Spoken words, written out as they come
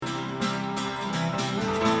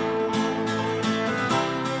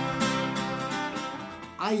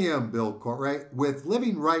I am Bill Courtwright with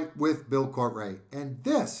Living Right with Bill Courtwright, and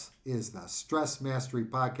this is the Stress Mastery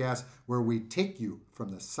Podcast, where we take you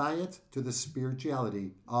from the science to the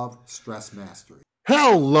spirituality of stress mastery.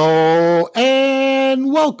 Hello, and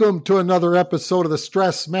welcome to another episode of the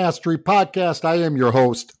Stress Mastery Podcast. I am your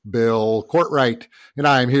host, Bill Courtwright, and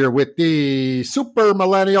I am here with the super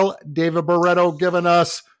millennial David Barreto, giving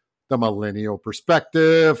us the millennial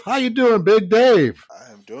perspective. How you doing, Big Dave?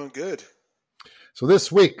 I'm doing good. So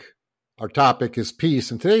this week, our topic is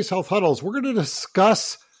peace. In today's Health Huddles, we're going to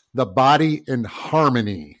discuss the body in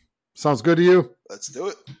harmony. Sounds good to you? Let's do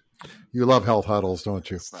it. You love Health Huddles, don't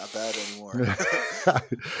you? It's not bad anymore.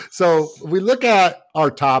 So we look at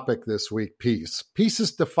our topic this week, peace. Peace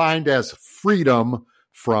is defined as freedom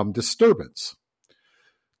from disturbance.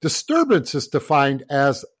 Disturbance is defined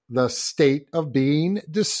as the state of being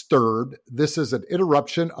disturbed. This is an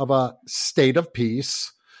interruption of a state of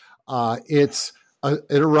peace. It's an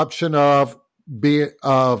interruption of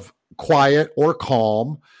quiet or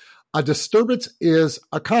calm. A disturbance is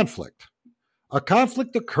a conflict. A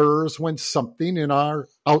conflict occurs when something in our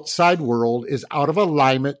outside world is out of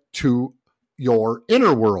alignment to your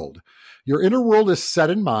inner world. Your inner world is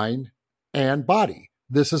set in mind and body.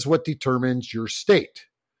 This is what determines your state.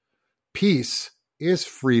 Peace is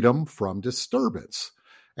freedom from disturbance.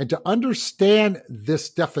 And to understand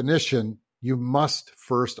this definition, you must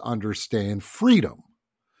first understand freedom.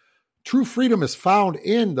 True freedom is found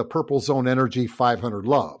in the Purple Zone Energy 500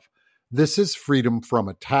 Love. This is freedom from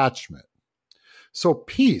attachment. So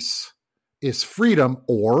peace is freedom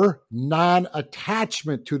or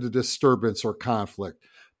non-attachment to the disturbance or conflict.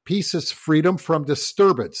 Peace is freedom from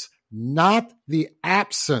disturbance, not the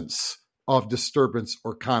absence of disturbance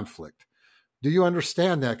or conflict. Do you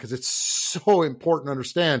understand that? Because it's so important to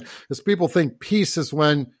understand, because people think peace is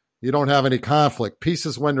when you don't have any conflict. Peace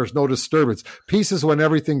is when there's no disturbance. Peace is when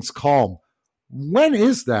everything's calm. When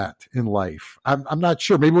is that in life? I'm not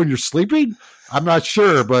sure. Maybe when you're sleeping? I'm not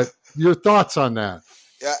sure, but your thoughts on that?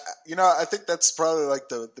 Yeah, I think that's probably like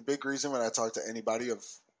the big reason when I talk to anybody of,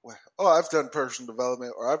 oh, I've done personal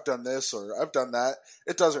development, or I've done this, or I've done that.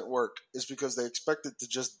 It doesn't work. It's because they expect it to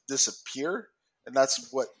just disappear. And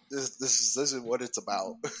that's what this is what it's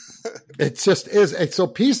about. It just is. And so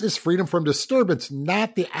peace is freedom from disturbance,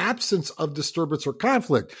 not the absence of disturbance or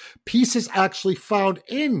conflict. Peace is actually found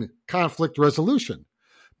in conflict resolution.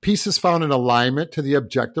 Peace is found in alignment to the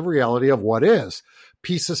objective reality of what is.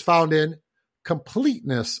 Peace is found in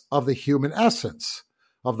completeness of the human essence,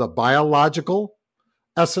 of the biological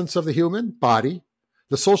essence of the human body,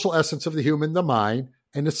 the social essence of the human, the mind,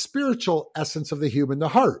 and the spiritual essence of the human, the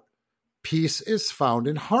heart. Peace is found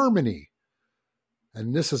in harmony.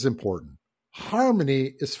 And this is important.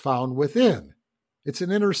 Harmony is found within. It's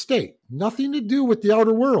an inner state, nothing to do with the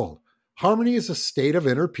outer world. Harmony is a state of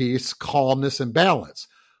inner peace, calmness, and balance.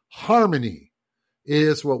 Harmony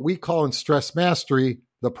is what we call in stress mastery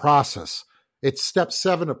the process. It's step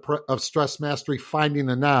 7 of stress mastery, finding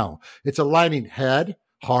the now. It's aligning head,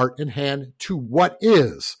 heart, and hand to what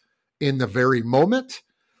is in the very moment.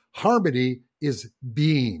 Harmony is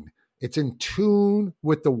being. It's in tune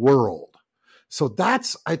with the world. So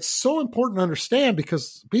it's so important to understand,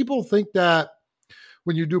 because people think that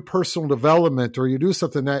when you do personal development or you do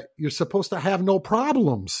something that you're supposed to have no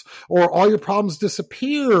problems, or all your problems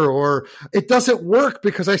disappear, or it doesn't work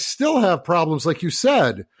because I still have problems, like you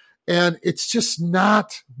said. And it's just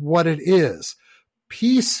not what it is.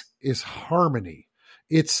 Peace is harmony.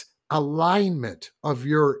 It's alignment of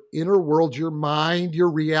your inner world, your mind, your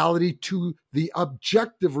reality to the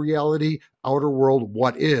objective reality, outer world,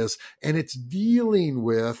 what is. And it's dealing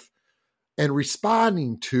with and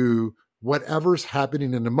responding to whatever's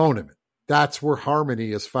happening in the moment. That's where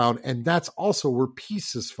harmony is found. And that's also where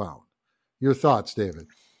peace is found. Your thoughts, David?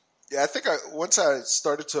 Yeah, I think once I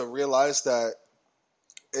started to realize that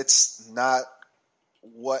it's not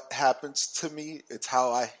what happens to me, it's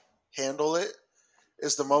how I handle it,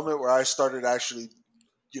 is the moment where I started actually,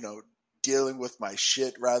 dealing with my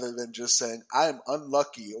shit, rather than just saying, I am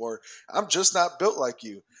unlucky, or I'm just not built like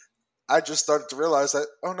you. I just started to realize that,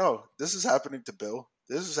 oh no, this is happening to Bill.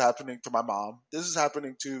 This is happening to my mom. This is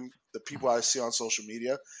happening to the people I see on social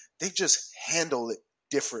media. They just handle it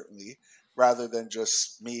differently, rather than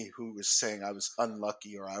just me who was saying I was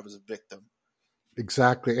unlucky or I was a victim.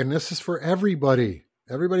 Exactly. And this is for everybody.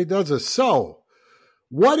 Everybody does this. So,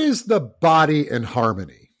 what is the body in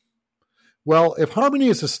harmony? Well, if harmony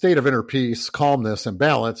is a state of inner peace, calmness, and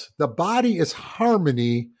balance, the body is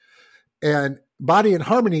harmony, and body in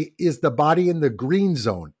harmony is the body in the green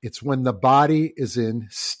zone. It's when the body is in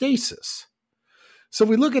stasis. So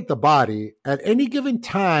we look at the body. At any given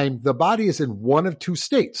time, the body is in one of two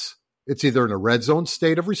states. It's either in a red zone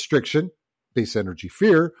state of restriction, base energy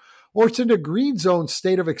fear, or it's in a green zone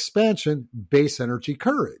state of expansion, base energy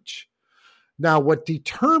courage. Now, what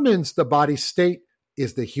determines the body state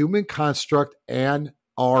is the human construct and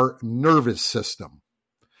our nervous system.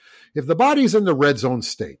 If the body is in the red zone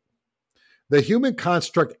state, the human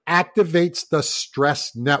construct activates the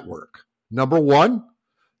stress network. Number one,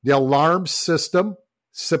 the alarm system,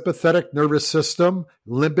 sympathetic nervous system,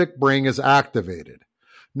 limbic brain is activated.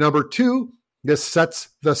 Number two, this sets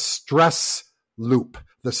the stress loop,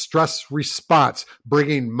 the stress response,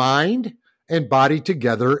 bringing mind and body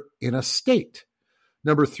together in a state.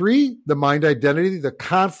 Number three, the mind identity, the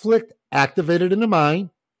conflict activated in the mind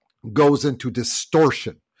goes into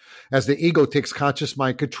distortion as the ego takes conscious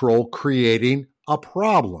mind control, creating a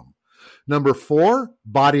problem. Number four,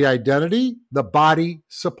 body identity. The body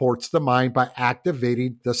supports the mind by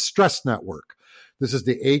activating the stress network. This is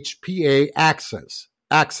the HPA axis.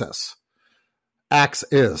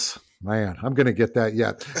 Man, I'm going to get that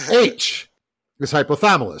yet. H is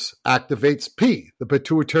hypothalamus, activates P, the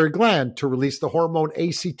pituitary gland, to release the hormone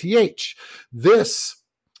ACTH. This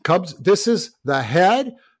is the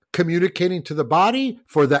head communicating to the body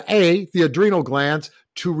for the A, the adrenal glands,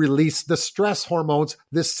 to release the stress hormones.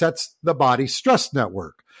 This sets the body stress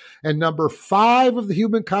network. And number five of the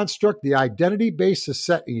human construct, the identity base is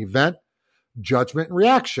set in event, judgment, and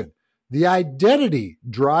reaction. The identity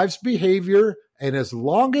drives behavior, and as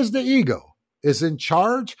long as the ego is in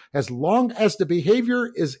charge, as long as the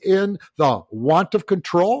behavior is in the want of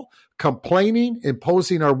control, complaining,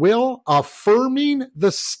 imposing our will, affirming,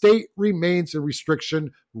 the state remains in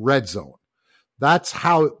restriction, red zone. That's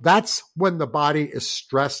when the body is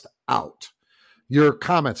stressed out. Your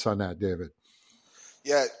comments on that, David?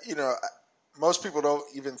 Yeah, most people don't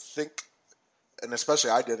even think, and especially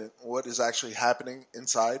I didn't, what is actually happening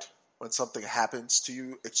inside when something happens to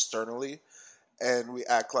you externally, and we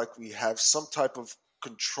act like we have some type of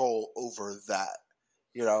control over that.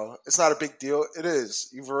 It's not a big deal. It is.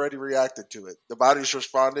 You've already reacted to it. The body's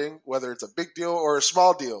responding, whether it's a big deal or a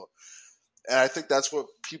small deal. And I think that's what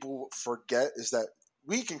people forget, is that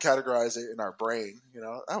we can categorize it in our brain.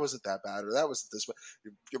 That wasn't that bad, or that wasn't this way.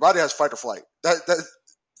 Your body has fight or flight. That's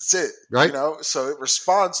it. Right. So it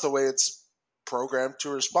responds the way it's programmed to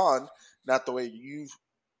respond, not the way you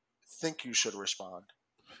think you should respond.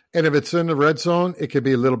 And if it's in the red zone, it could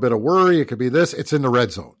be a little bit of worry. It could be this. It's in the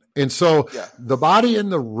red zone. And so The body in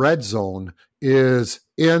the red zone is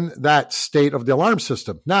in that state of the alarm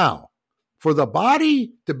system. Now, for the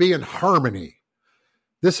body to be in harmony,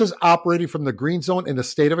 this is operating from the green zone in a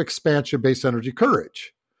state of expansion, base energy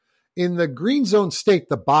courage. In the green zone state,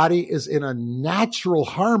 the body is in a natural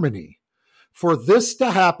harmony. For this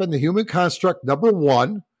to happen, the human construct, number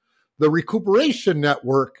one, the recuperation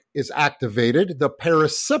network is activated, the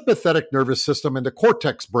parasympathetic nervous system and the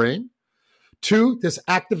cortex brain. Two, this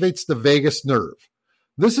activates the vagus nerve.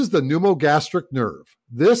 This is the pneumogastric nerve.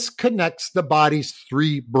 This connects the body's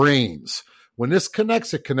three brains. When this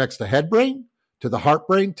connects, it connects the head brain to the heart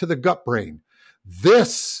brain to the gut brain.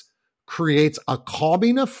 This creates a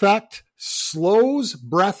calming effect, slows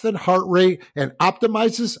breath and heart rate, and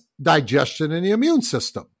optimizes digestion in the immune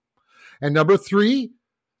system. And number three,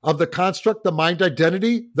 of the construct, the mind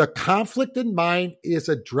identity, the conflict in mind is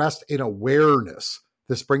addressed in awareness.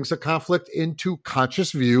 This brings the conflict into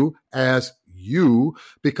conscious view as you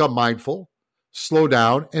become mindful, slow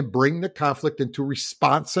down, and bring the conflict into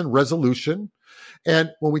response and resolution. And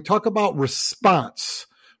when we talk about response,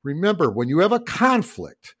 remember, when you have a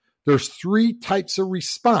conflict, there's three types of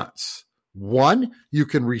response. One, you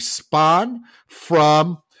can respond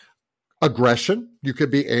from aggression. You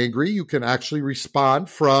could be angry. You can actually respond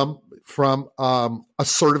from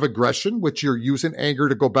assertive aggression, which you're using anger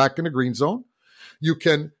to go back in the green zone. You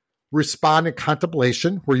can respond in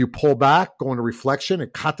contemplation, where you pull back, go into reflection,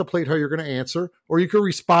 and contemplate how you're going to answer. Or you can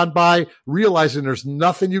respond by realizing there's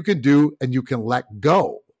nothing you can do and you can let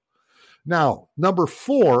go. Now, number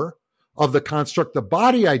four of the construct, the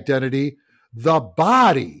body identity, the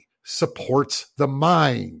body supports the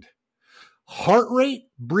mind. Heart rate,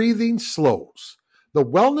 breathing slows. The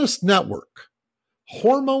wellness network,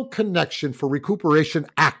 hormone connection for recuperation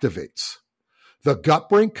activates. The gut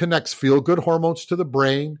brain connects feel-good hormones to the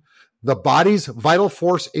brain. The body's vital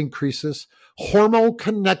force increases. Hormone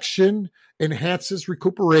connection enhances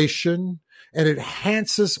recuperation and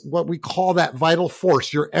enhances what we call that vital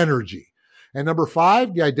force, your energy. And number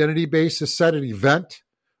five, the identity base is set at event,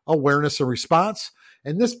 awareness, and response.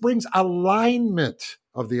 And this brings alignment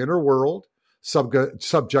of the inner world,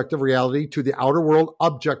 subjective reality to the outer world,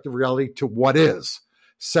 objective reality to what is,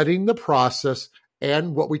 setting the process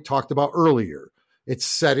and what we talked about earlier. It's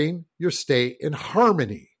setting your state in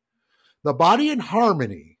harmony. The body in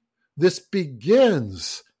harmony, this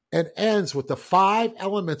begins and ends with the 5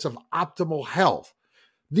 elements of optimal health.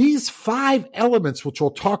 These 5 elements, which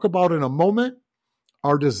we'll talk about in a moment,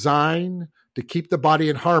 are designed to keep the body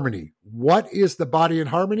in harmony. What is the body in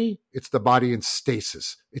harmony? It's the body in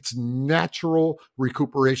stasis. It's natural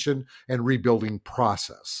recuperation and rebuilding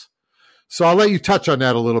process. So I'll let you touch on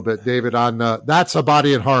that a little bit, David, on that's a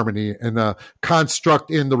body in harmony and the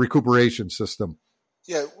construct in the recuperation system.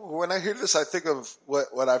 Yeah, when I hear this, I think of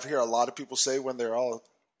what I've heard a lot of people say when they're all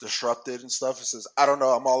disrupted and stuff. It says, I don't know,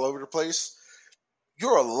 I'm all over the place.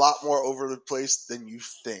 You're a lot more over the place than you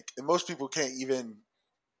think. And most people can't even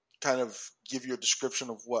kind of give you a description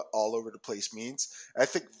of what all over the place means. I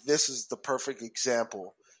think this is the perfect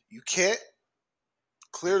example. You can't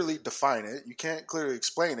clearly define it. You can't clearly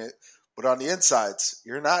explain it. But on the insides,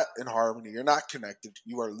 you're not in harmony. You're not connected.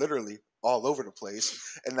 You are literally all over the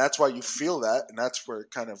place. And that's why you feel that. And that's where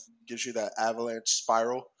it kind of gives you that avalanche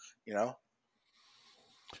spiral, you know?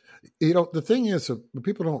 You know, the thing is, what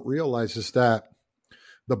people don't realize is that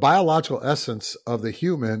the biological essence of the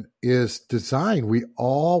human is designed. We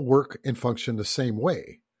all work and function the same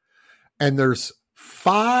way. And there's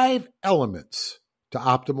 5 elements to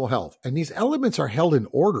optimal health. And these elements are held in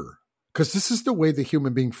order because this is the way the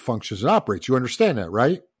human being functions and operates. You understand that,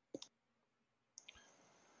 right?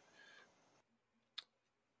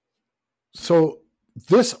 So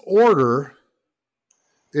this order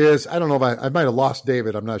is, I don't know if I might have lost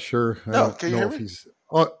David. I'm not sure. No, can you hear me?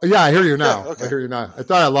 Oh, yeah, I hear you now. Yeah, okay. I hear you now. I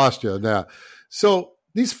thought I lost you. Yeah. So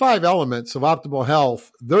these 5 elements of optimal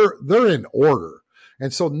health, they're in order.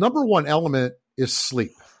 And so number 1 element is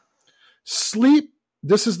sleep. Sleep,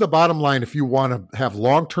 this is the bottom line. If you want to have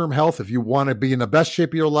long-term health, if you want to be in the best shape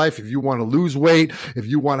of your life, if you want to lose weight, if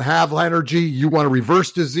you want to have energy, you want to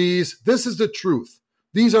reverse disease, this is the truth.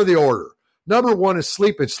 These are the order. Number 1 is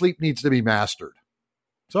sleep, and sleep needs to be mastered.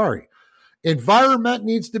 Sorry. Environment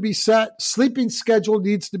needs to be set. Sleeping schedule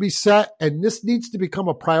needs to be set. And this needs to become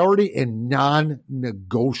a priority and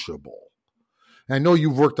non-negotiable. I know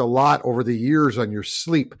you've worked a lot over the years on your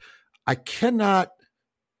sleep. I cannot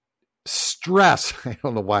stress, I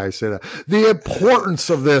don't know why I say that, the importance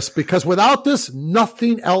of this, because without this,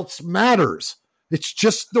 nothing else matters. It's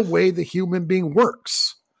just the way the human being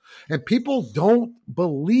works. And people don't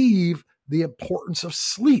believe the importance of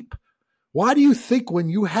sleep. Why do you think when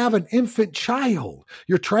you have an infant child,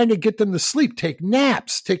 you're trying to get them to sleep, take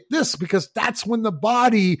naps, take this, because that's when the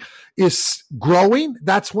body is growing.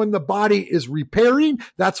 That's when the body is repairing.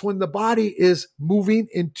 That's when the body is moving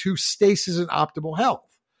into stasis and optimal health.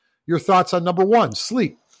 Your thoughts on number 1,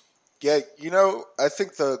 sleep? Yeah, you know, I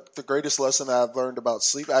think the greatest lesson that I've learned about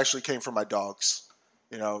sleep actually came from my dogs.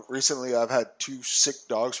 You know, recently I've had 2 sick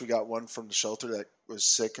dogs. We got one from the shelter that was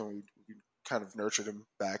sick, and we kind of nurtured him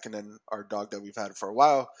back. And then our dog that we've had for a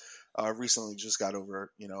while recently just got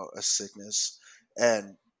over, you know, a sickness.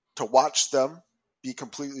 And to watch them be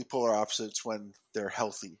completely polar opposites when they're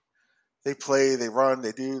healthy. They play, they run,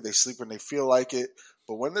 they sleep when they feel like it.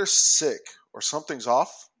 But when they're sick or something's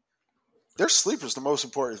off, their sleep is the most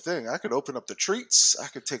important thing. I could open up the treats. I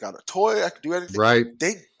could take out a toy. I could do anything. Right.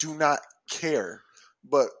 They do not care.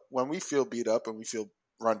 But when we feel beat up and we feel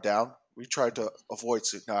run down, we try to avoid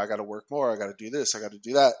sleep. Now I got to work more. I got to do this. I got to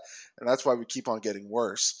do that. And that's why we keep on getting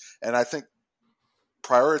worse. And I think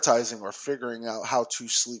prioritizing or figuring out how to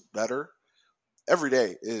sleep better every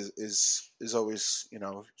day is always, you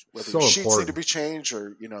know, whether so the sheets important. need to be changed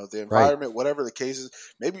or, you know, the environment, whatever the case is.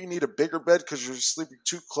 Maybe you need a bigger bed because you're sleeping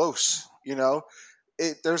too close, you know.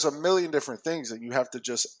 There's a million different things that you have to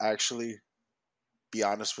just actually be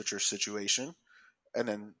honest with your situation and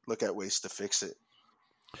then look at ways to fix it.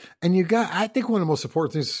 And I think one of the most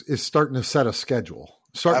important things is starting to set a schedule,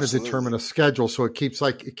 starting Absolutely. to determine a schedule so it keeps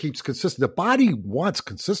consistent. The body wants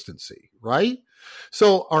consistency, right?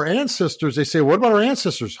 So our ancestors, they say, what about our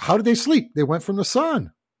ancestors? How did they sleep? They went from the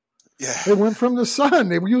sun. Yeah. They went from the sun.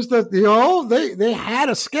 They used they had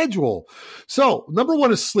a schedule. So number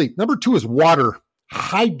 1 is sleep. Number 2 is water.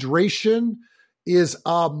 Hydration is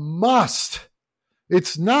a must.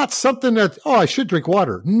 It's not something that, I should drink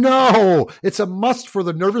water. No, it's a must for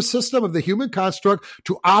the nervous system of the human construct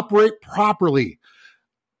to operate properly.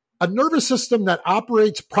 A nervous system that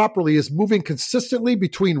operates properly is moving consistently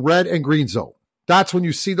between red and green zone. That's when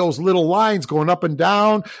you see those little lines going up and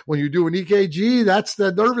down. When you do an EKG, that's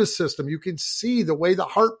the nervous system. You can see the way the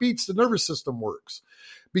heart beats, the nervous system works.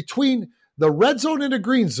 Between the red zone and the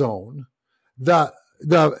green zone,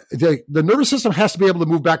 the nervous system has to be able to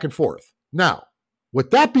move back and forth. Now,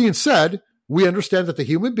 with that being said, we understand that the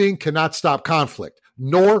human being cannot stop conflict,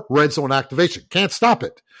 nor red zone activation. Can't stop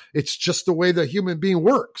it. It's just the way the human being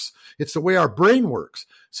works. It's the way our brain works.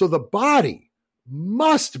 So the body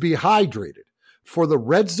must be hydrated for the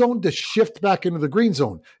red zone to shift back into the green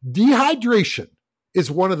zone. Dehydration is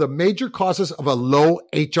one of the major causes of a low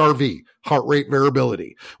HRV, heart rate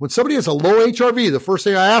variability. When somebody has a low HRV, the first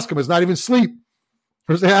thing I ask them is not even sleep.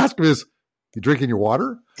 First thing I ask them is, you drinking your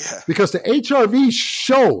water? Yeah. Because the HRV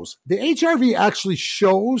actually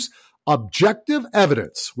shows objective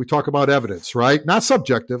evidence. We talk about evidence, right? Not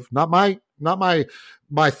subjective, not my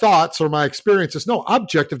thoughts or my experiences. No,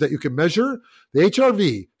 objective that you can measure. The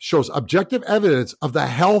HRV shows objective evidence of the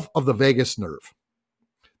health of the vagus nerve.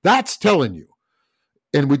 That's telling you.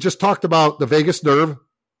 And we just talked about the vagus nerve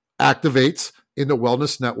activates in the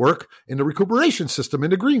wellness network, in the recuperation system, in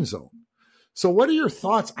the green zone. So what are your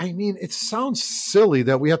thoughts? I mean, it sounds silly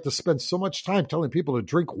that we have to spend so much time telling people to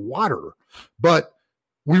drink water, but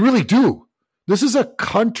we really do. This is a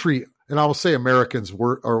country, and I will say Americans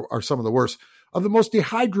are some of the worst, of the most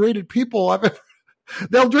dehydrated people I've ever.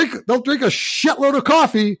 They'll drink a shitload of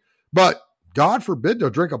coffee, but God forbid they'll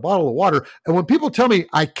drink a bottle of water. And when people tell me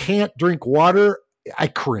I can't drink water, I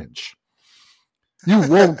cringe. You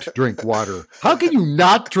won't drink water. How can you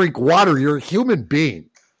not drink water? You're a human being.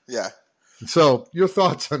 Yeah. So your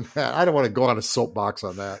thoughts on that? I don't want to go on a soapbox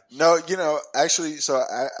on that. No, actually, so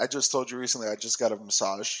I just told you recently I just got a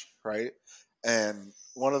massage, right? And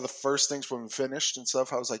one of the first things when we finished and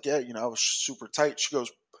stuff, I was like, yeah, I was super tight. She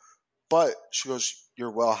goes,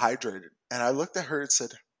 you're well hydrated. And I looked at her and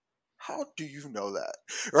said, how do you know that?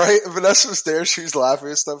 Right? And Vanessa was there. She was laughing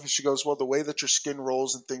and stuff. And she goes, well, the way that your skin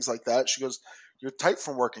rolls and things like that. She goes, you're tight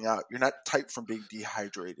from working out. You're not tight from being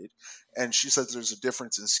dehydrated. And she said there's a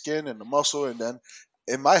difference in skin and the muscle. And then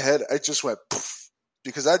in my head, I just went poof,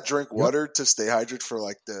 because I drink water to stay hydrated for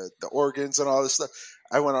like the organs and all this stuff.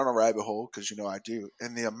 I went on a rabbit hole because I do.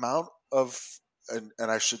 And the amount of, and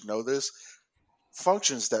I should know this,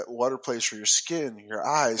 functions that water plays for your skin, your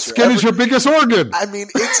eyes. Skin is your biggest organ. I mean,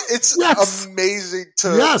 it's yes. amazing to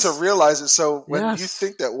realize it. So when you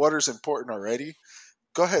think that water's important already,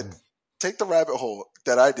 go ahead, take the rabbit hole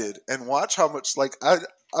that I did and watch how much, like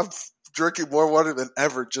I'm drinking more water than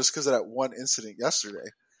ever just because of that one incident yesterday.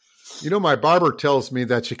 My barber tells me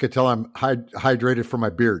that she could tell I'm hydrated from my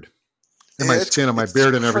beard. And my skin and my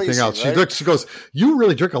beard and everything else. Right? She goes, you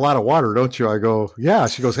really drink a lot of water, don't you? I go, yeah.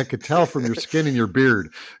 She goes, I could tell from your skin and your beard.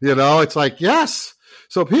 It's like, yes.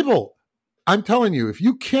 So people, I'm telling you, if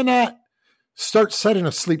you cannot start setting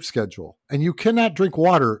a sleep schedule and you cannot drink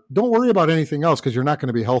water, don't worry about anything else because you're not going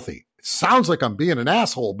to be healthy. It sounds like I'm being an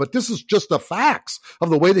asshole, but this is just the facts of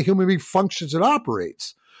the way the human being functions and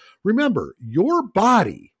operates. Remember, your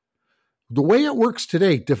body, the way it works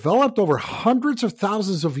today, developed over hundreds of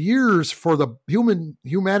thousands of years for the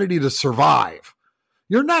humanity to survive.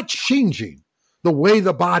 You're not changing the way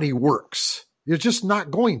the body works. You're just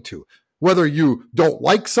not going to. Whether you don't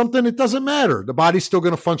like something, it doesn't matter. The body's still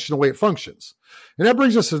going to function the way it functions. And that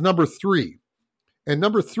brings us to number 3. And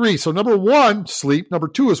number 3, so number 1, sleep. Number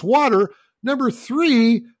 2 is water. Number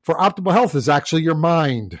 3 for optimal health is actually your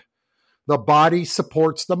mind. The body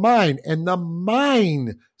supports the mind, and the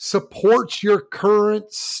mind supports your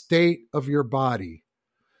current state of your body.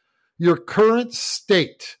 Your current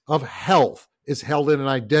state of health is held in an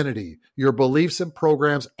identity, your beliefs and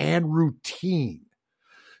programs and routine.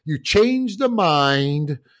 You change the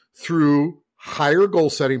mind through higher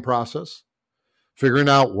goal setting process, figuring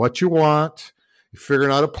out what you want,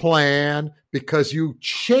 figuring out a plan, because you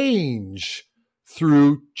change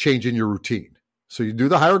through changing your routine. So you do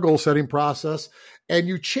the higher goal setting process and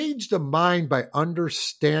you change the mind by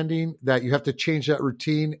understanding that you have to change that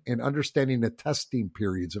routine and understanding the testing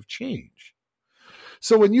periods of change.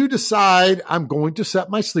 So when you decide, I'm going to set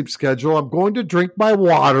my sleep schedule, I'm going to drink my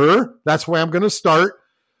water, that's where I'm going to start.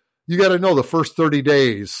 You got to know the first 30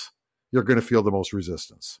 days, you're going to feel the most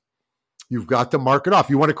resistance. You've got to mark it off.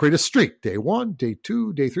 You want to create a streak, day 1, day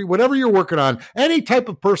 2, day 3, whatever you're working on, any type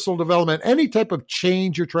of personal development, any type of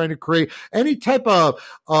change you're trying to create, any type of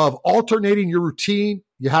alternating your routine,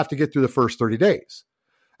 you have to get through the first 30 days.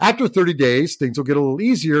 After 30 days, things will get a little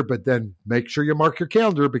easier, but then make sure you mark your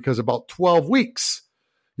calendar because about 12 weeks,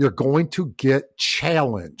 you're going to get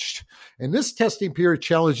challenged. And this testing period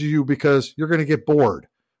challenges you because you're going to get bored.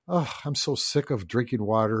 Oh, I'm so sick of drinking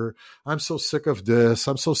water. I'm so sick of this.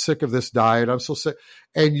 I'm so sick of this diet. I'm so sick.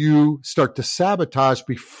 And you start to sabotage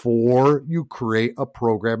before you create a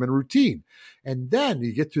program and routine. And then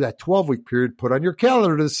you get through that 12-week period, put on your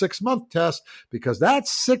calendar to the 6-month test, because that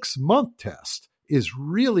 6-month test is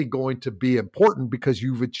really going to be important because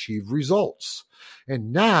you've achieved results.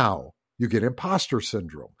 And now you get imposter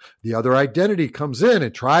syndrome. The other identity comes in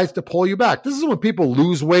and tries to pull you back. This is when people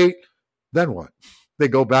lose weight. Then what? They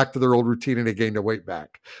go back to their old routine and they gain their weight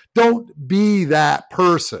back. Don't be that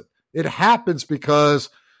person. It happens because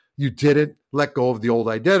you didn't let go of the old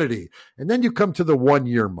identity. And then you come to the 1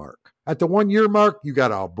 year mark. At the 1 year mark, you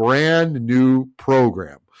got a brand new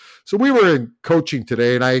program. So we were in coaching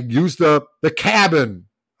today and I used the cabin,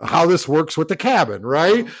 how this works with the cabin,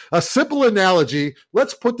 right? A simple analogy.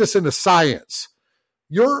 Let's put this into science.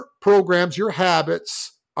 Your programs, your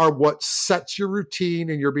habits are what sets your routine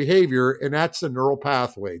and your behavior. And that's the neural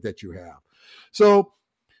pathway that you have. So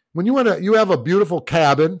when you have a beautiful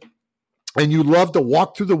cabin, and you love to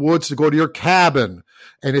walk through the woods to go to your cabin,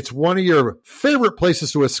 and it's one of your favorite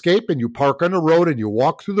places to escape, and you park on the road and you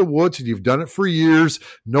walk through the woods, and you've done it for years,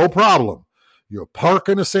 no problem. You park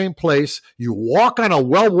in the same place, you walk on a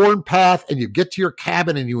well-worn path, and you get to your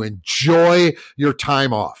cabin and you enjoy your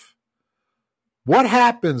time off. What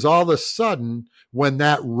happens all of a sudden when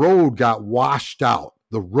that road got washed out?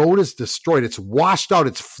 The road is destroyed. It's washed out.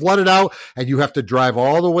 It's flooded out. And you have to drive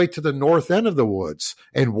all the way to the north end of the woods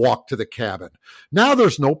and walk to the cabin. Now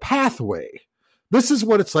there's no pathway. This is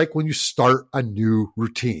what it's like when you start a new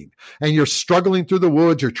routine and you're struggling through the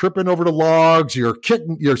woods. You're tripping over the logs. You're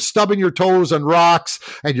stubbing your toes on rocks,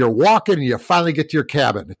 and you're walking and you finally get to your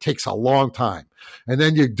cabin. It takes a long time. And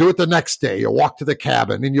then you do it the next day. You walk to the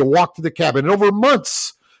cabin and you walk to the cabin. And over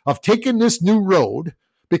months of taking this new road,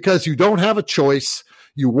 because you don't have a choice,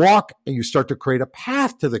 you walk and you start to create a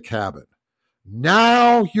path to the cabin.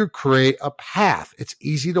 Now you create a path. It's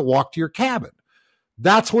easy to walk to your cabin.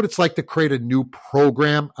 That's what it's like to create a new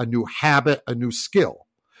program, a new habit, a new skill.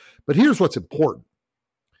 But here's what's important.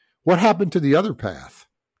 What happened to the other path?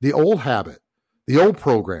 The old habit, the old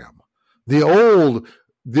program, the old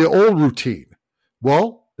routine.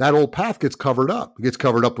 Well, that old path gets covered up. It gets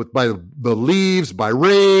covered up by the leaves, by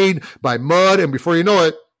rain, by mud, and before you know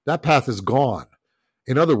it, that path is gone.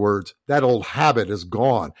 In other words, that old habit is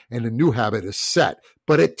gone and a new habit is set.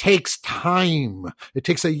 But it takes time. It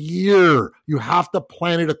takes a year. You have to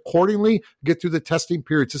plan it accordingly, get through the testing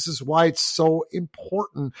periods. This is why it's so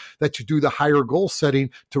important that you do the higher goal setting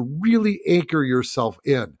to really anchor yourself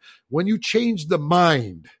in. When you change the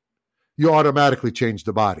mind, you automatically change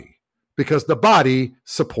the body because the body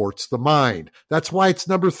supports the mind. That's why it's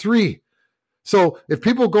number 3. So if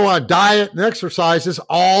people go on diet and exercises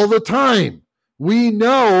all the time, we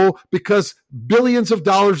know because billions of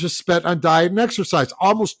dollars are spent on diet and exercise,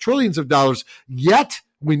 almost trillions of dollars. Yet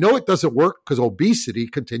we know it doesn't work because obesity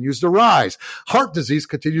continues to rise. Heart disease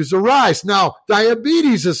continues to rise. Now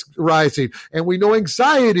diabetes is rising, and we know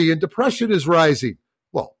anxiety and depression is rising.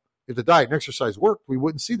 Well, if the diet and exercise worked, we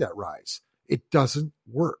wouldn't see that rise. It doesn't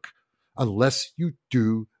work unless you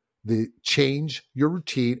do change your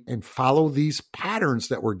routine and follow these patterns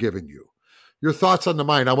that we're giving you. Your thoughts on the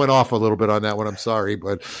mind? I went off a little bit on that one. I'm sorry,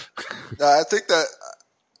 but I think that,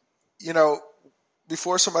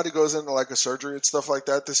 before somebody goes into like a surgery and stuff like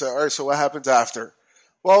that, they say, all right, so what happens after?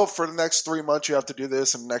 Well, for the next 3 months, you have to do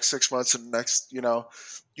this, and the next 6 months, and the next, you know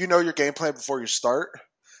your game plan before you start.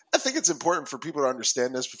 I think it's important for people to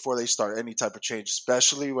understand this before they start any type of change,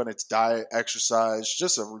 especially when it's diet, exercise,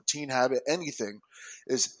 just a routine habit, anything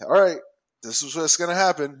is, all right, this is what's going to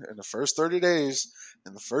happen in the first 30 days,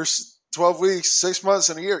 in the first 12 weeks, 6 months,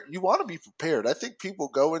 and a year. You want to be prepared. I think people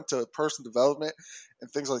go into personal development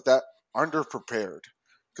and things like that underprepared.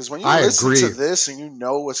 Because when you listen to this and you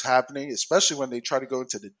know what's happening, especially when they try to go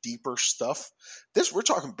into the deeper stuff, we're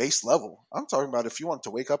talking base level. I'm talking about if you want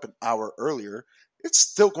to wake up an hour earlier, it's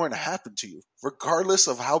still going to happen to you. Regardless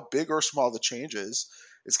of how big or small the change is,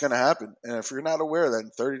 it's going to happen. And if you're not aware that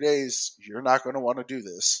in 30 days, you're not going to want to do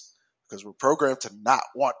this because we're programmed to not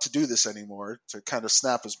want to do this anymore, to kind of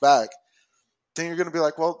snap us back, then you're going to be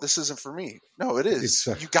like, well, this isn't for me. No, it is.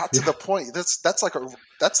 You got to the point. That's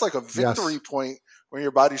like a victory point when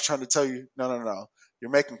your body's trying to tell you, no,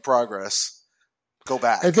 you're making progress. Go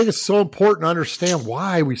back. I think it's so important to understand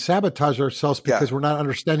why we sabotage ourselves because we're not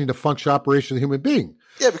understanding the function operation of the human being.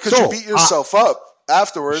 Yeah, because you beat yourself up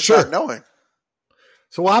afterwards not knowing.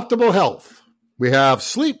 So optimal health. We have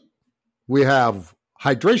sleep. We have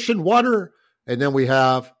hydration, water, and then we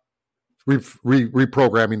have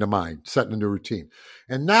reprogramming the mind, setting a new routine.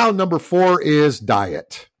 And now number 4 is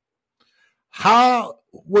diet.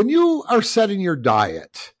 When you are setting your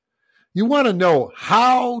diet, you want to know,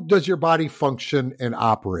 how does your body function and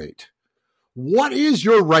operate? What is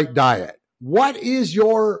your right diet? What is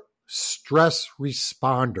your stress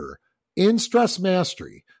responder? In Stress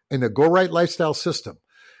Mastery, in the Go Right Lifestyle System,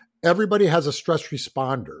 everybody has a stress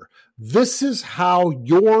responder. This is how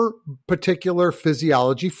your particular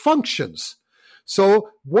physiology functions. So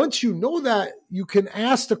once you know that, you can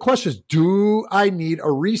ask the questions, do I need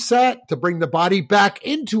a reset to bring the body back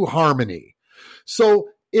into harmony? So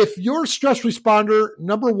if your stress responder,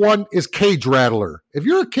 number one, is cage rattler. If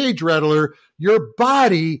you're a cage rattler, your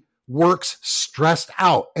body works stressed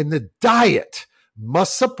out, and the diet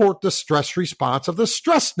must support the stress response of the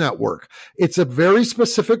stress network. It's a very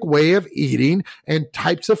specific way of eating and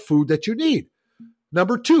types of food that you need.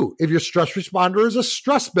 Number two, if your stress responder is a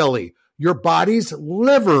stress belly, your body's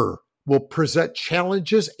liver will present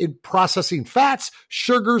challenges in processing fats,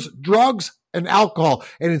 sugars, drugs, and alcohol.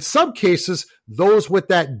 And in some cases, those with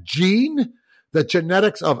that gene, the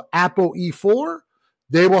genetics of ApoE4,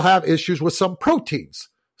 they will have issues with some proteins.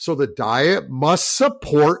 So the diet must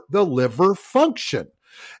support the liver function.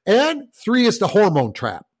 And three is the hormone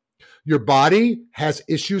trap. Your body has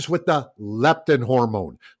issues with the leptin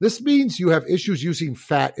hormone. This means you have issues using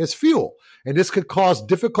fat as fuel. And this could cause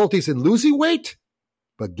difficulties in losing weight,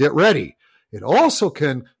 but get ready. It also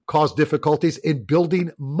can cause difficulties in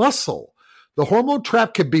building muscle. The hormone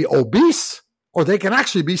trap can be obese, or they can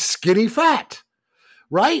actually be skinny fat,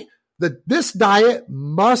 right? This diet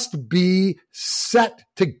must be set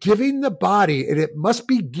to giving the body, and it must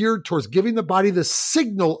be geared towards giving the body the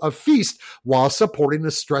signal of feast while supporting the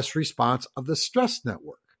stress response of the stress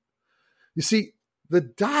network. You see, the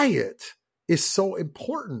diet is so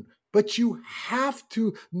important, but you have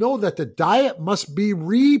to know that the diet must be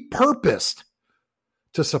repurposed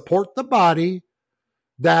to support the body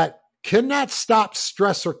that cannot stop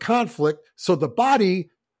stress or conflict, so the body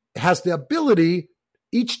has the ability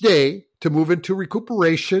each day to move into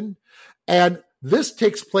recuperation. And this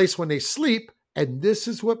takes place when they sleep. And this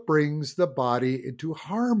is what brings the body into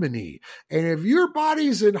harmony. And if your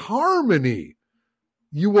body's in harmony,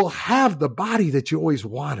 you will have the body that you always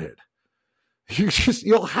wanted.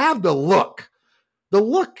 You'll have the look. The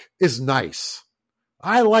look is nice.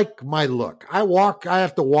 I like my look. I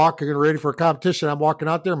have to walk, I'm getting ready for a competition. I'm walking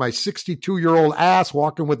out there, my 62-year-old ass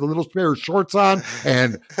walking with a little pair of shorts on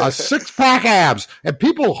and a 6-pack abs. And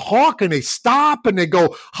people honk and they stop and they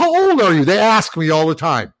go, how old are you? They ask me all the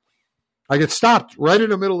time. I get stopped right in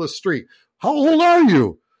the middle of the street. How old are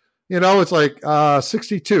you? You know, it's like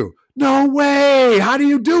 62. No way. How do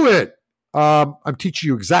you do it? I'm teaching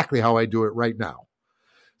you exactly how I do it right now.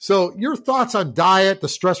 So your thoughts on diet, the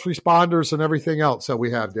stress responders, and everything else that we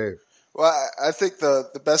have, Dave? Well, I think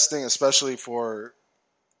the best thing, especially for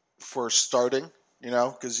starting, you know,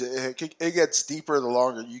 because it gets deeper the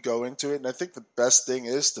longer you go into it. And I think the best thing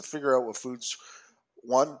is to figure out what foods,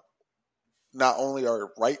 one, not only are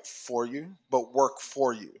right for you, but work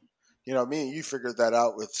for you. You know, me and you figured that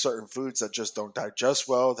out with certain foods that just don't digest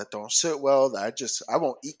well, that don't sit well, that I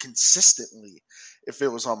won't eat consistently if it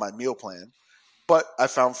was on my meal plan. But I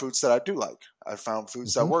found foods that I do like. I found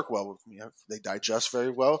foods that work well with me. They digest very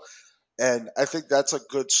well. And I think that's a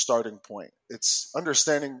good starting point. It's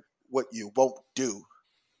understanding what you won't do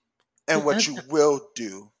and what you will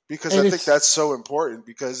do. Because I think that's so important.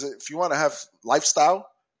 Because if you want to have lifestyle,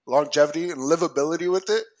 longevity, and livability with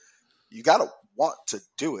it, you got to want to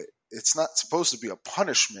do it. It's not supposed to be a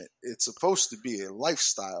punishment. It's supposed to be a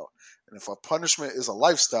lifestyle. And if a punishment is a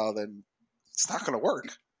lifestyle, then it's not going to work.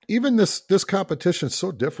 Even this competition is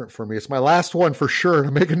so different for me. It's my last one for sure.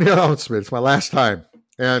 I'm making the announcement. It's my last time.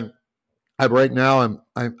 And right now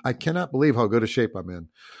I cannot believe how good a shape I'm in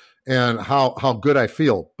and how good I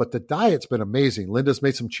feel. But the diet's been amazing. Linda's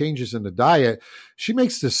made some changes in the diet. She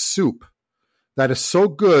makes this soup that is so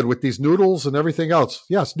good with these noodles and everything else.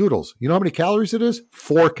 Yes, noodles. You know how many calories it is?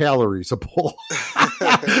 4 calories a bowl.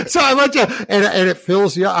 So I let you, and it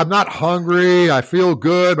fills you. I'm not hungry. I feel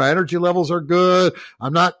good. My energy levels are good.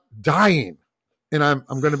 I'm not dying, and I'm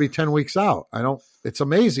going to be 10 weeks out. It's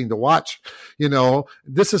amazing to watch. You know,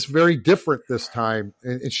 this is very different this time,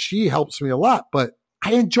 and she helps me a lot. But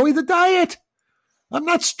I enjoy the diet. I'm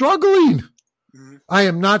not struggling. I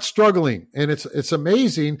am not struggling. And it's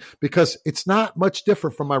amazing because it's not much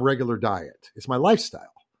different from my regular diet. It's my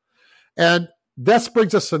lifestyle. And that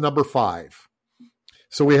brings us to number 5.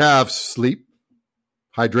 So we have sleep,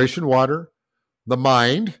 hydration, water, the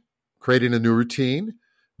mind, creating a new routine.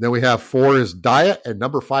 Then we have 4 is diet, and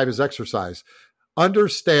number 5 is exercise.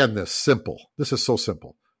 Understand this, simple. This is so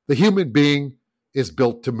simple. The human being is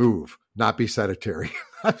built to move, not be sedentary.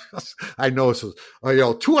 I know this is,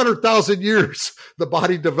 200,000 years the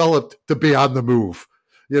body developed to be on the move.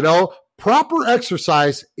 You know, proper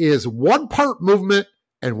exercise is 1 part movement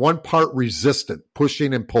and 1 part resistant,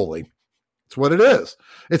 pushing and pulling. It's what it is.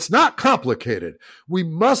 It's not complicated. We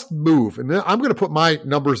must move. And I'm going to put my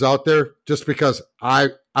numbers out there just because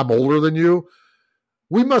I'm older than you.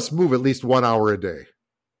 We must move at least 1 hour a day,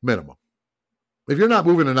 minimum. If you're not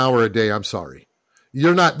moving an hour a day, I'm sorry.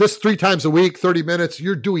 You're not, this 3 times a week, 30 minutes,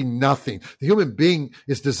 you're doing nothing. The human being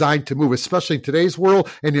is designed to move, especially in today's world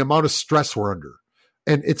and the amount of stress we're under.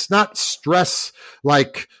 And it's not stress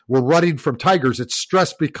like we're running from tigers. It's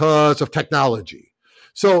stress because of technology.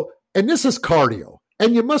 So, and this is cardio.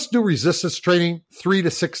 And you must do resistance training 3 to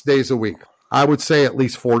 6 days a week. I would say at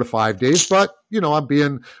least 4 to 5 days, but, I'm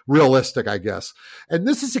being realistic, I guess. And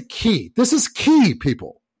this is a key. This is key,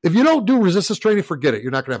 people. If you don't do resistance training, forget it.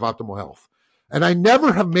 You're not going to have optimal health. And I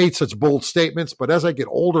never have made such bold statements, but as I get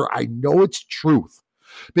older, I know it's truth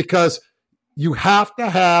because you have to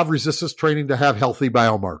have resistance training to have healthy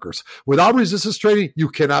biomarkers. Without resistance training, you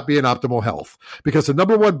cannot be in optimal health because the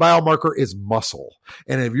number one biomarker is muscle.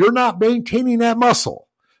 And if you're not maintaining that muscle,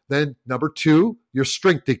 then number 2, your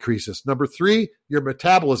strength decreases. Number 3, your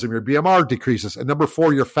metabolism, your BMR decreases. And number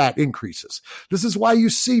 4, your fat increases. This is why you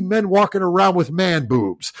see men walking around with man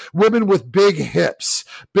boobs, women with big hips,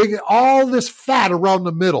 all this fat around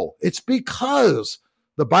the middle. It's because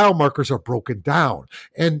the biomarkers are broken down.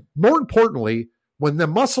 And more importantly, when the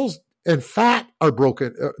muscles and fat are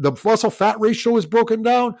broken, the muscle fat ratio is broken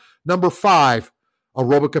down. Number 5,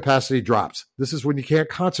 aerobic capacity drops. This is when you can't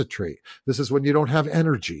concentrate. This is when you don't have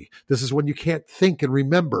energy. This is when you can't think and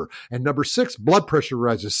remember. And number 6, blood pressure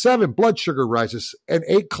rises. 7, blood sugar rises. And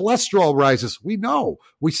 8, cholesterol rises. We know.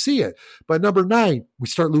 We see it. But number 9, we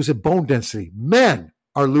start losing bone density. Men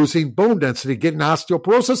are losing bone density, getting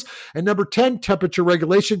osteoporosis. And number 10, temperature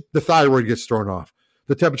regulation. The thyroid gets thrown off.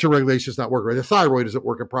 The temperature regulation is not working right. The thyroid isn't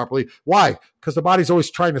working properly. Why? Because the body's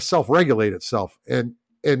always trying to self-regulate itself. And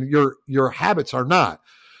your habits are not.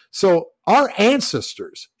 So our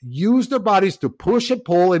ancestors used their bodies to push and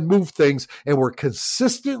pull and move things and were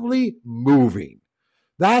consistently moving.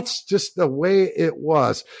 That's just the way it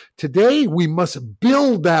was. Today, we must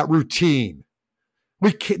build that routine.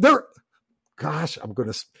 There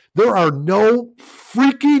are no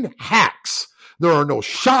freaking hacks. There are no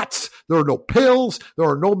shots. There are no pills. There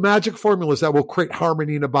are no magic formulas that will create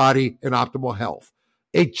harmony in the body and optimal health.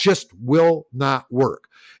 It just will not work.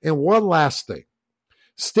 And one last thing,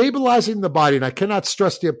 stabilizing the body, and I cannot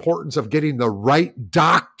stress the importance of getting the right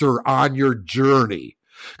doctor on your journey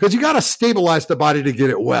because you got to stabilize the body to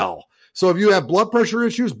get it well. So if you have blood pressure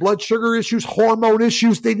issues, blood sugar issues, hormone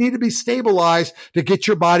issues, they need to be stabilized to get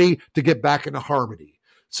your body to get back into harmony.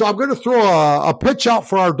 So I'm going to throw a pitch out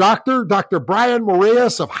for our doctor, Dr. Brian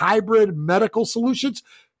Moraes of Hybrid Medical Solutions.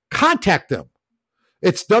 Contact them.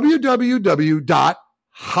 It's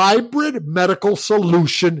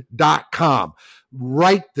www.hybridmedicalsolution.com.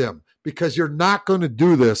 Write them because you're not going to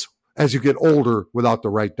do this as you get older without the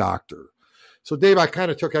right doctor. So, Dave, I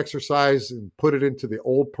kind of took exercise and put it into the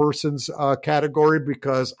old person's category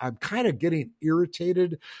because I'm kind of getting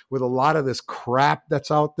irritated with a lot of this crap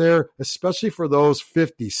that's out there, especially for those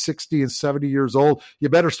 50, 60, and 70 years old. You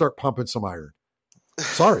better start pumping some iron.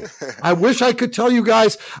 Sorry. I wish I could tell you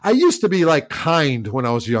guys. I used to be like kind when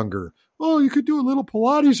I was younger. Oh, you could do a little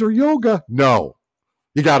Pilates or yoga. No,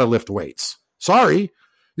 you got to lift weights. Sorry.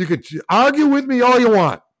 You could argue with me all you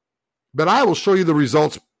want, but I will show you the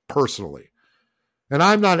results personally. And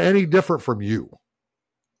I'm not any different from you.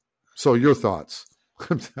 So your thoughts.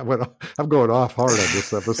 I'm going off hard on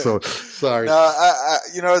this episode. Sorry.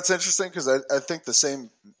 No, it's interesting because I think the same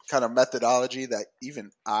kind of methodology that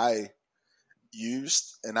even I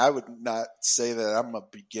used, and I would not say that I'm a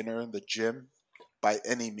beginner in the gym by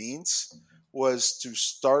any means, was to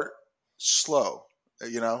start slow.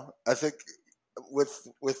 I think with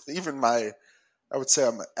even I would say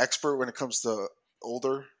I'm an expert when it comes to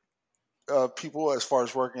older people as far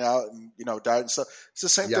as working out and diet and stuff. It's the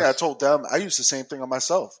same thing I told them. I use the same thing on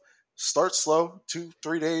myself. Start slow,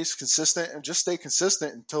 2-3 days, consistent, and just stay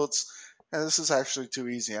consistent until it's. And this is actually too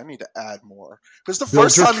easy. I need to add more because the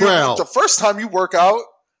first time you work out,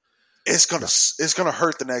 it's gonna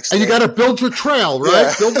hurt the next day. And you got to build your trail, right?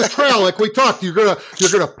 Yeah. Build the trail like we talked. You're gonna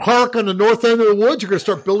park on the north end of the woods. You're gonna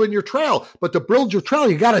start building your trail, but to build your trail,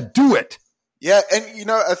 you got to do it. Yeah,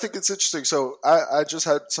 and I think it's interesting. So I just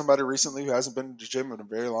had somebody recently who hasn't been to the gym in a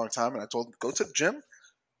very long time, and I told them, go to the gym,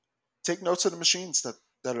 take notes of the machines that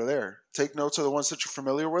are there. Take notes of the ones that you're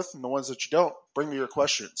familiar with and the ones that you don't. Bring me your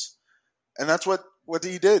questions. And that's what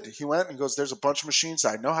he did. He went and goes, there's a bunch of machines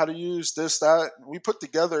I know how to use, this, that. And we put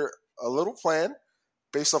together a little plan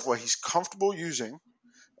based off what he's comfortable using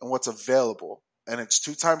and what's available. And it's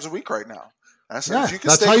 2 times a week right now. And I said, if you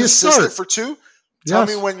can stay consistent for 2, tell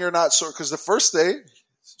me when you're not sore. Because the first day,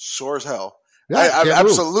 sore as hell. I'm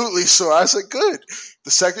absolutely sore. I said, good.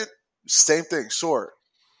 The second, same thing, sore.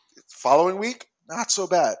 Following week, not so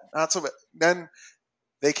bad. Not so bad. Then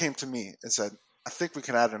they came to me and said, I think we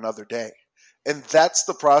can add another day. And that's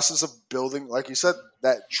the process of building, like you said,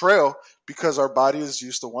 that trail, because our body is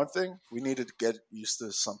used to one thing. We needed to get used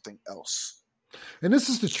to something else. And this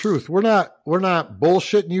is the truth. We're not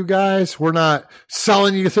bullshitting you guys. We're not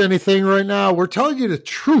selling you anything right now. We're telling you the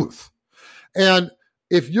truth. And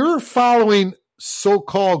if you're following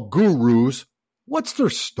so-called gurus, what's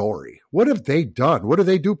their story? What have they done? What do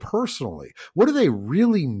they do personally? What do they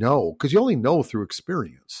really know? Because you only know through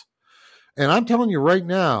experience. And I'm telling you right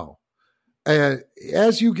now,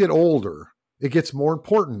 as you get older, it gets more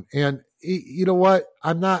important. And you know what?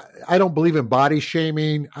 I don't believe in body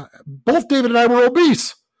shaming. Both David and I were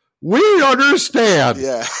obese. We understand.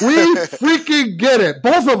 Yeah. We freaking get it.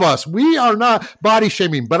 Both of us. We are not body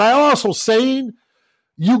shaming. But I also saying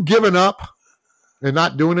you giving up and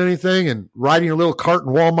not doing anything and riding your little cart in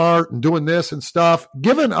Walmart and doing this and stuff,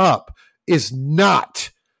 giving up is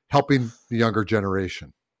not helping the younger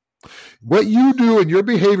generation. What you do and your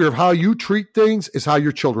behavior of how you treat things is how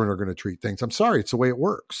your children are going to treat things. I'm sorry, it's the way it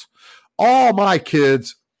works. All my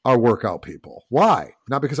kids are workout people. Why?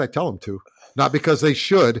 Not because I tell them to, not because they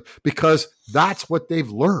should, because that's what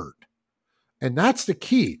they've learned. And that's the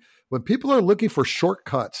key. When people are looking for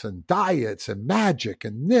shortcuts and diets and magic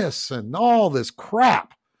and this and all this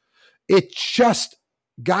crap, it just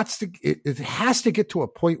it has to get to a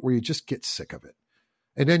point where you just get sick of it.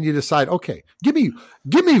 And then you decide, okay, give me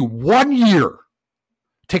 1 year.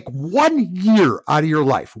 Take 1 year out of your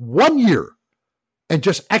life, 1 year, and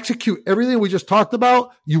just execute everything we just talked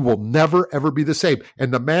about. You will never, ever be the same.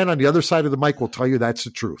 And the man on the other side of the mic will tell you that's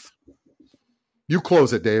the truth. You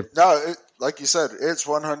close it, Dave. No, like you said, it's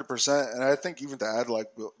 100%. And I think even to add like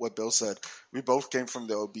what Bill said, we both came from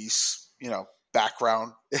the obese,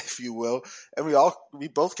 background, if you will, and we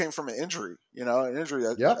both came from an injury, an injury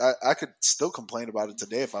that I could still complain about it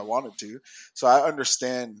today if I wanted to. So I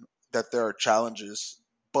understand that there are challenges,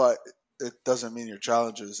 but it doesn't mean your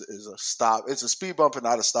challenges is a stop. It's a speed bump and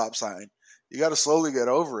not a stop sign. You got to slowly get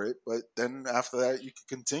over it, but then after that, you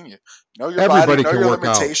can continue. Know your body, know your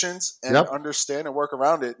limitations, and understand and work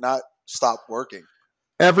around it, not stop working.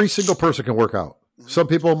 Every single person can work out. Some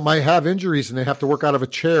people might have injuries and they have to work out of a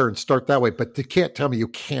chair and start that way, but they can't tell me you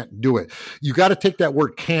can't do it. You got to take that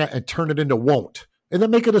word can't and turn it into won't, and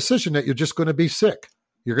then make a decision that you're just going to be sick.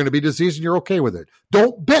 You're going to be diseased and you're okay with it.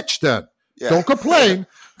 Don't bitch then. Yeah. Don't complain,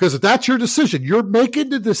 because if that's your decision, you're making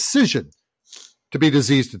the decision to be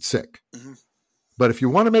diseased and sick. Mm-hmm. But if you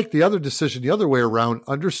want to make the other decision the other way around,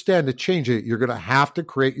 understand to change it, you're going to have to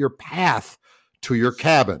create your path to your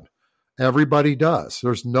cabin. Everybody does.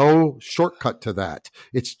 There's no shortcut to that.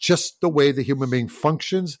 It's just the way the human being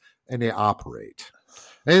functions and they operate.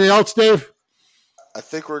 Anything else, Dave? I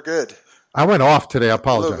think we're good. I went off today. I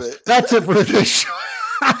apologize. That's it for today's show.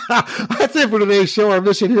 That's it for today's show. Our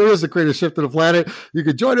mission here is to create a shift to the planet. You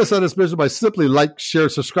can join us on this mission by simply like, share,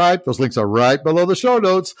 subscribe. Those links are right below the show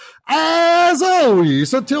notes. As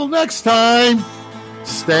always, until next time,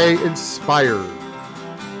 stay inspired.